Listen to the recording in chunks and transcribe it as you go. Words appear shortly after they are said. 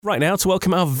Right now to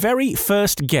welcome our very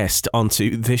first guest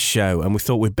onto this show, and we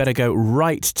thought we'd better go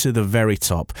right to the very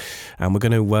top, and we're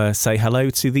going to say hello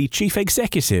to the Chief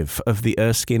Executive of the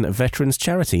Erskine Veterans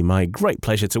Charity. My great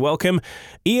pleasure to welcome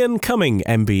Ian Cumming,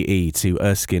 MBE, to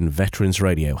Erskine Veterans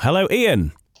Radio. Hello,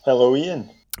 Ian. Hello, Ian.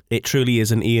 It truly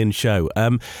is an Ian show.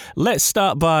 Let's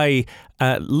start by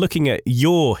looking at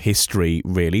your history,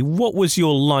 really. What was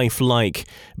your life like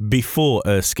before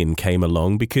Erskine came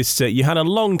along? Because you had a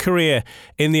long career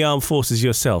in the armed forces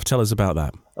yourself. Tell us about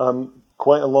that.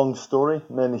 Quite a long story,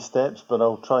 many steps, but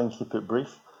I'll try and keep it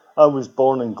brief. I was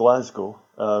born in Glasgow,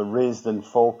 raised in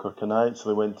Falkirk, and I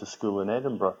actually went to school in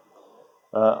Edinburgh.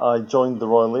 I joined the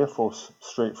Royal Air Force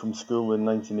straight from school in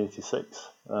 1986.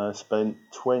 I spent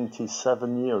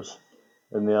 27 years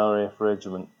in the RAF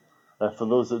Regiment. For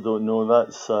those that don't know,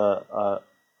 that's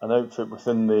an outfit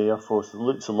within the Air Force that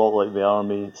looks a lot like the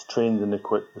Army. It's trained and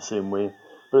equipped the same way,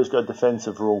 but it's got a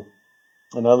defensive role.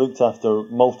 And I looked after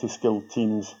multi-skilled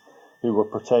teams who were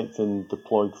protecting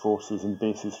deployed forces and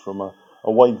bases from a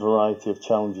wide variety of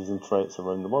challenges and threats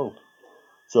around the world.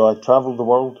 So I travelled the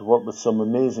world, worked with some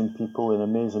amazing people in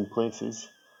amazing places,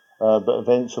 but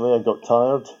eventually I got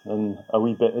tired and a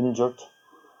wee bit injured,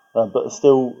 but I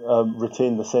still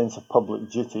retained a sense of public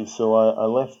duty. So I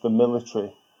left the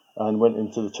military and went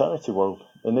into the charity world,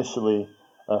 initially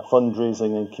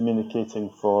fundraising and communicating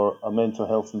for a mental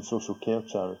health and social care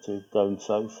charity down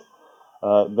south,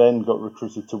 then got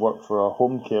recruited to work for a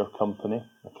home care company,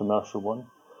 a commercial one.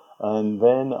 And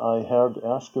then I heard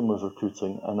Erskine was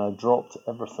recruiting, and I dropped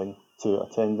everything to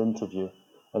attend interview.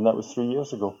 And that was 3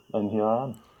 years ago, and here I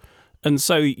am. And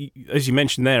so, as you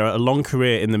mentioned there, a long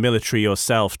career in the military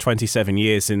yourself, 27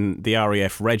 years in the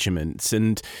RAF Regiment,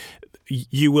 and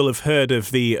you will have heard of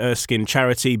the Erskine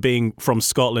charity being from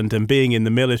Scotland and being in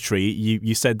the military.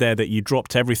 You said there that you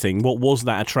dropped everything. What was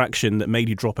that attraction that made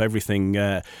you drop everything,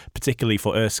 particularly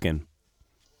for Erskine?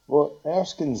 Well,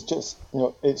 Erskine's just,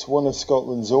 it's one of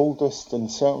Scotland's oldest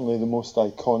and certainly the most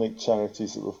iconic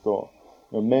charities that we've got.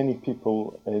 Many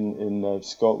people in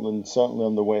Scotland, certainly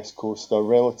on the West Coast, their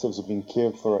relatives have been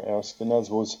cared for at Erskine, as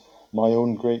was my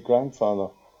own great-grandfather.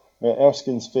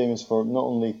 Erskine's famous for not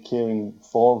only caring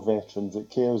for veterans, it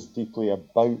cares deeply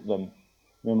about them.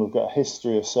 We've got a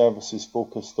history of services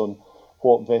focused on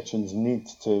what veterans need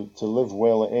to live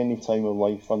well at any time of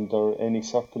life under any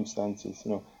circumstances,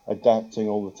 adapting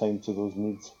all the time to those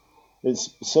needs. It's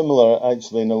similar,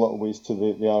 actually, in a lot of ways to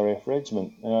the RAF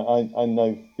Regiment. I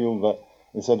now feel that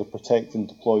instead of protecting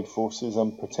deployed forces,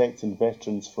 I'm protecting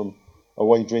veterans from a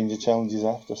wide range of challenges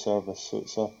after service. So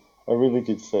it's a really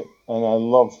good fit. And I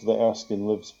love that Erskine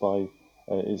lives by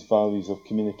its values of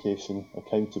communication,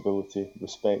 accountability,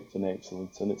 respect and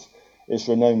excellence. And it's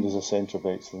renowned as a centre of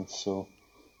excellence. So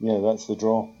yeah, that's the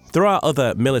draw. There are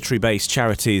other military-based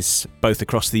charities both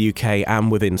across the UK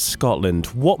and within Scotland.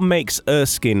 What makes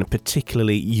Erskine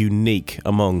particularly unique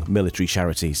among military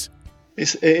charities?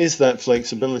 It is that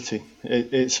flexibility.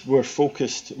 We're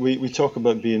focused. We talk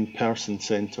about being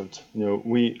person-centred.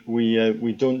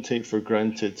 We don't take for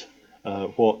granted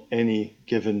what any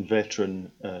given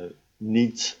veteran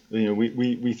needs.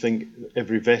 We think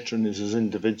every veteran is as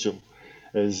individual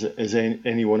as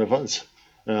any one of us.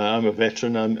 I'm a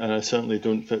veteran, and I certainly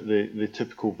don't fit the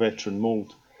typical veteran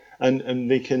mould.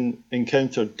 And they can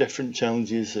encounter different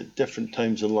challenges at different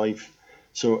times of life.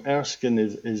 So Erskine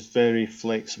is very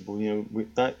flexible.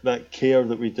 That care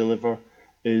that we deliver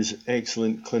is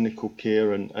excellent clinical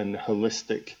care and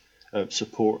holistic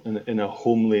support in a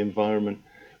homely environment.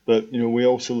 But we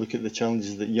also look at the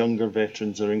challenges that younger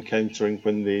veterans are encountering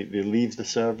when they leave the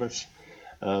service.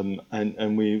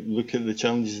 And we look at the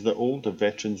challenges that older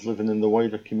veterans living in the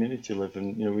wider community live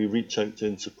in. We reach out to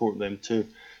and support them too.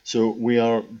 So we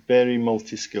are very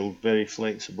multi-skilled, very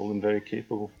flexible and very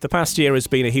capable. The past year has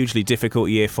been a hugely difficult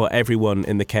year for everyone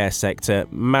in the care sector.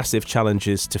 Massive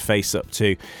challenges to face up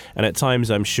to, and at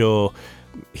times I'm sure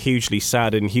hugely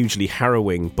sad and hugely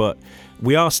harrowing, but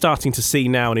we are starting to see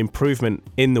now an improvement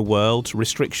in the world,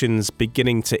 restrictions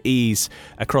beginning to ease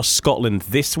across Scotland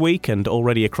this week and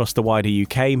already across the wider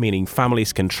UK, meaning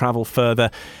families can travel further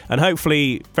and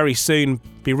hopefully very soon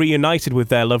be reunited with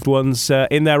their loved ones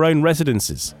in their own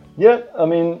residences. Yeah, I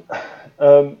mean,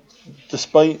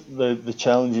 despite the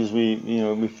challenges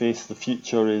we face, the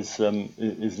future is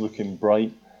looking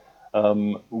bright.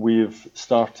 We've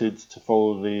started to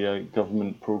follow the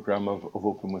government programme of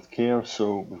Open with Care,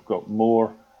 so we've got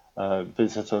more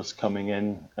visitors coming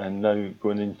in and now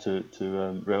going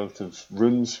into relatives'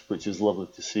 rooms, which is lovely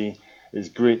to see. It's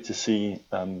great to see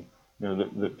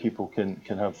that people can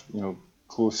have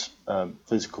close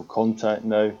physical contact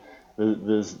now.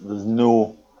 There's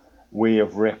no way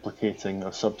of replicating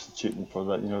or substituting for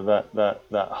that,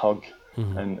 that hug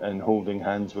and holding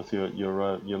hands with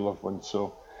your loved ones.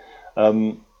 So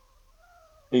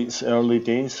it's early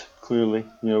days. Clearly,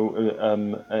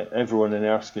 everyone in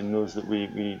Erskine knows that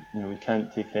we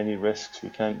can't take any risks. We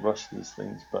can't rush these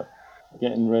things, but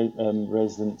getting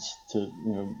residents to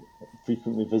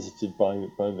frequently visited by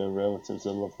their relatives,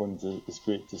 their loved ones, is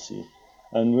great to see,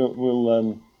 and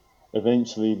we'll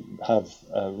eventually have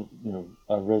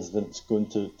our residents going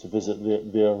to visit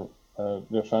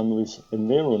their families in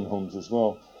their own homes as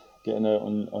well, getting out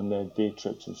on their day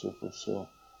trips and so forth. So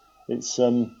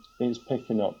it's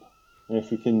picking up, and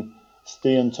if we can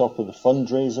stay on top of the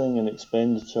fundraising and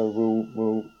expenditure,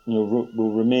 we'll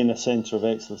remain a centre of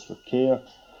excellence for care.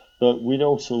 But we'd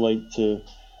also like to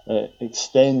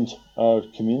extend our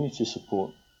community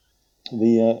support.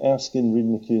 The Erskine Reid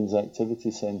McEwan's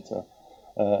Activity Centre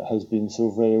has been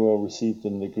so very well received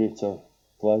in the greater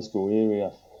Glasgow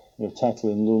area,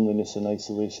 tackling loneliness and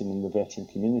isolation in the veteran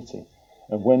community.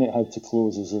 And when it had to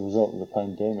close as a result of the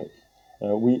pandemic,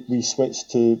 we switched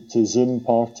to Zoom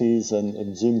parties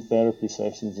and Zoom therapy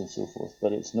sessions and so forth,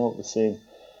 but it's not the same.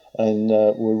 And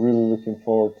we're really looking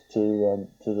forward to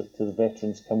the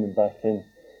veterans coming back in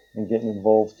and getting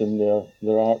involved in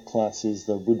their art classes,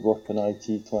 their woodwork and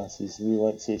IT classes,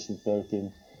 relaxation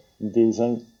therapy, and days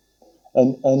out.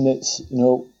 And it's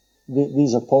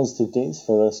these are positive days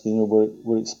for us.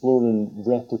 We're exploring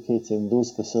replicating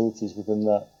those facilities within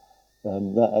that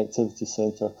activity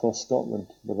centre across Scotland,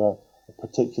 with a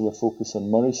particular focus on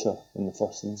Morayshire in the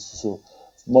first instance. So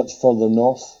much further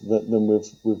north than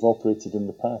we've operated in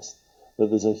the past. But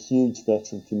there's a huge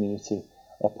veteran community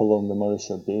up along the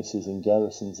Morayshire bases and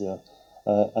garrisons there.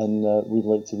 And we'd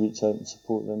like to reach out and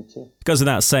support them too. It goes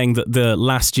without saying that the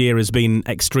last year has been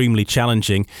extremely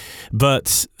challenging,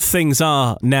 but things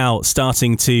are now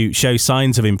starting to show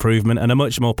signs of improvement, and a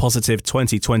much more positive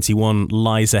 2021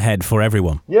 lies ahead for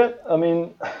everyone. Yeah, I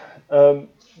mean,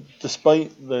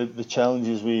 despite the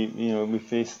challenges we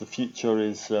face, the future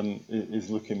is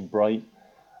looking bright.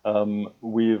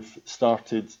 We've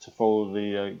started to follow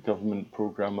the government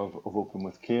programme of Open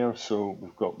with Care, so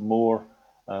we've got more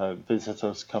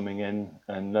visitors coming in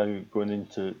and now going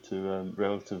into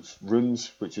relatives'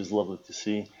 rooms, which is lovely to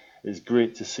see. It's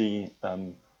great to see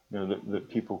that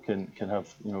people can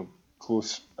have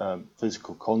close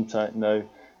physical contact now.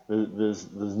 There's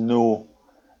no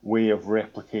way of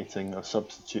replicating or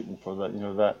substituting for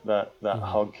that that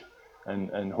hug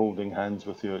and holding hands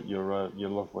with your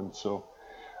loved ones. So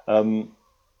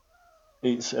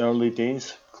it's early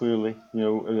days. Clearly,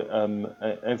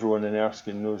 everyone in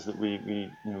Erskine knows that we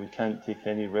can't take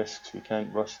any risks. We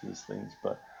can't rush these things,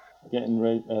 but getting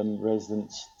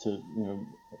residents to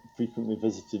frequently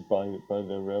visited by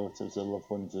their relatives, their loved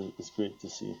ones, is great to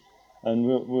see, and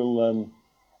we'll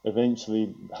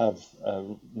eventually have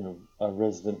our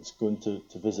residents going to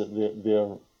visit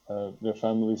their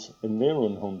families in their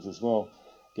own homes as well,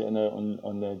 getting out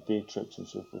on their day trips and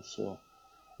so forth. So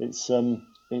it's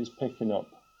picking up,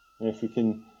 and if we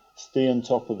can stay on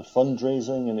top of the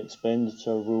fundraising and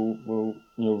expenditure, we'll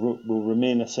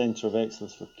remain a centre of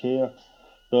excellence for care.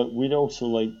 But we'd also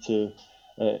like to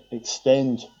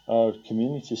extend our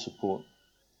community support.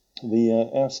 The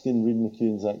Erskine Reid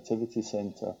McEwan's Activity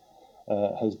Centre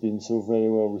has been so very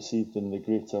well received in the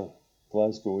greater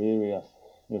Glasgow area,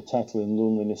 tackling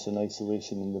loneliness and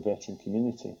isolation in the veteran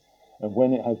community. And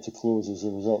when it had to close as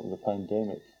a result of the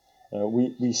pandemic,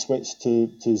 we switched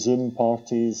to Zoom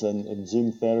parties and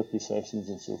Zoom therapy sessions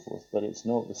and so forth, but it's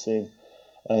not the same.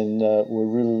 And we're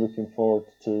really looking forward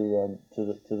to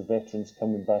the veterans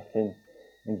coming back in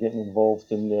and getting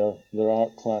involved in their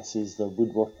art classes, their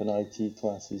woodwork and IT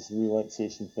classes,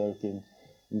 relaxation therapy,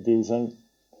 and days out.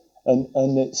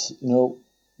 And it's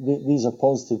these are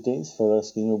positive days for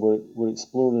us. We're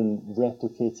exploring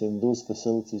replicating those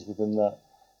facilities within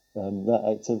that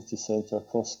activity centre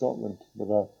across Scotland, with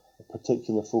a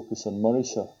particular focus on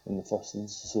Morayshire in the first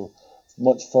instance. So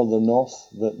much further north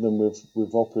than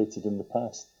we've operated in the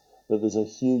past. But there's a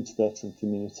huge veteran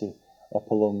community up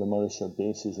along the Morayshire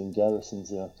bases and garrisons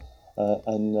there,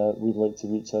 and we'd like to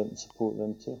reach out and support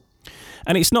them too.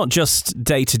 And it's not just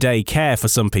day-to-day care for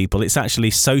some people, it's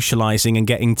actually socialising and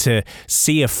getting to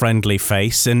see a friendly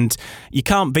face, and you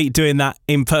can't beat doing that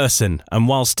in person. And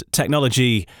whilst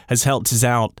technology has helped us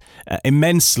out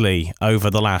immensely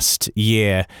over the last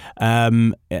year,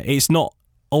 it's not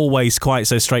always quite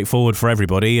so straightforward for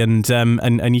everybody, and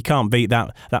you can't beat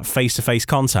that face-to-face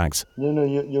contact. No,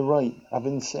 you're right.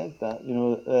 Having said that,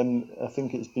 I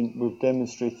think we've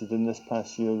demonstrated in this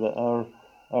past year that our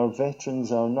our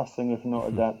veterans are nothing if not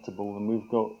adaptable, and we've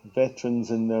got veterans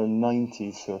in their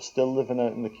 90s who are still living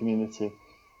out in the community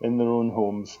in their own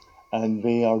homes, and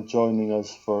they are joining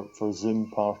us for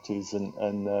Zoom parties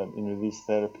and these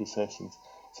therapy sessions.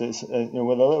 So it's with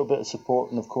a little bit of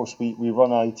support, and of course we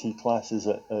run IT classes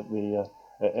at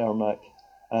ERMAC,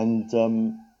 and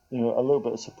a little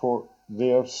bit of support.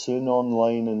 They're soon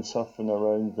online and surfing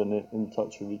around and in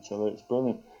touch with each other. It's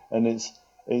brilliant, and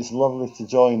it's lovely to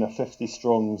join a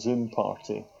 50-strong Zoom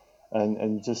party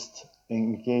and just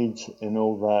engage in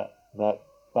all that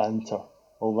banter,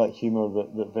 all that humour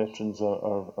that veterans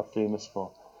are famous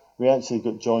for. We actually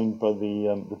got joined by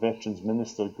the Veterans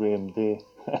Minister, Graham Day,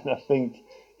 and I think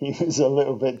he was a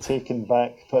little bit taken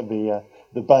back by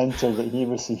the banter that he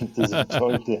received as he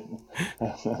joined in.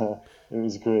 It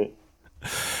was great.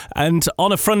 And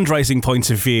on a fundraising point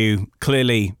of view,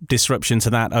 clearly disruption to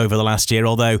that over the last year,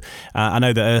 although I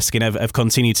know that Erskine have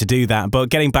continued to do that. But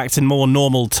getting back to more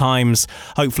normal times,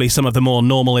 hopefully some of the more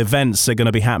normal events are going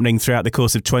to be happening throughout the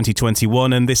course of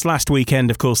 2021. And this last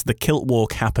weekend, of course, the Kilt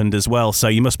Walk happened as well. So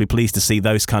you must be pleased to see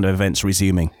those kind of events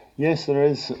resuming. Yes, there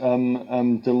is.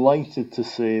 I'm delighted to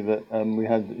say that we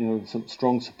had some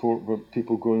strong support for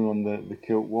people going on the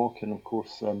Kilt Walk, and of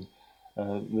course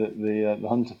the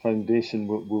Hunter Foundation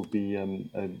will be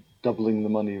doubling the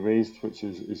money raised, which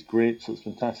is great. So it's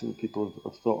fantastic that people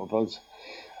have thought of us.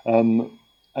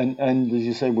 And as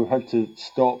you say, we've had to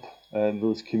stop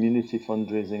those community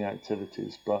fundraising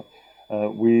activities, but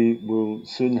we will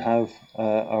soon have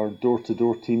our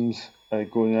door-to-door teams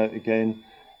going out again,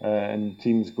 and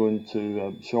teams going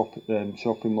to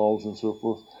shopping malls and so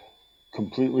forth,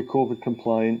 completely COVID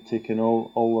compliant, taking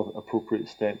all appropriate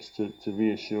steps to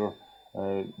reassure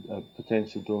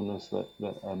potential donors that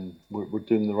we're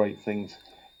doing the right things.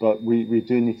 But we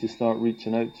do need to start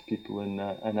reaching out to people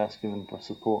and asking them for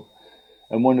support.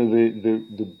 And one of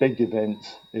the big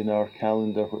events in our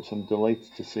calendar, which I'm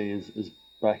delighted to say is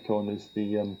back on, is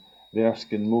the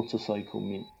Erskine motorcycle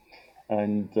meet.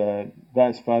 And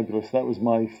that's fabulous. That was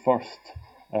my first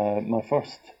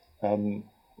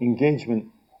engagement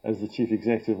as the chief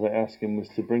executive at Erskine, was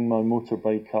to bring my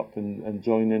motorbike up and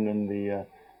join in on the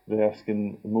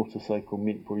Erskine motorcycle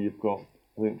meet, where you've got,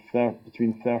 I think,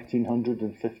 between 1,300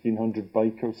 and 1,500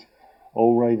 bikers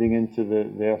all riding into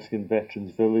the Erskine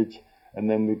Veterans Village, and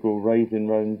then we go riding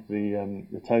round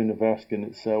the town of Erskine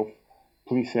itself,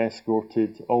 police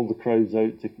escorted, all the crowds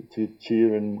out to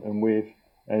cheer and wave.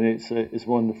 And it's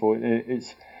wonderful.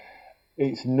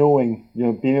 It's knowing,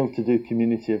 being able to do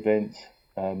community events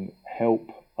help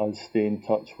us stay in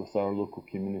touch with our local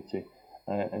community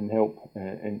and help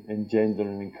engender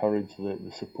and encourage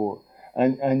the support.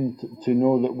 And to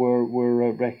know that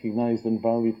we're recognised and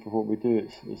valued for what we do,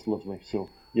 it's lovely. So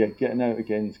yeah, getting out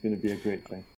again is going to be a great thing.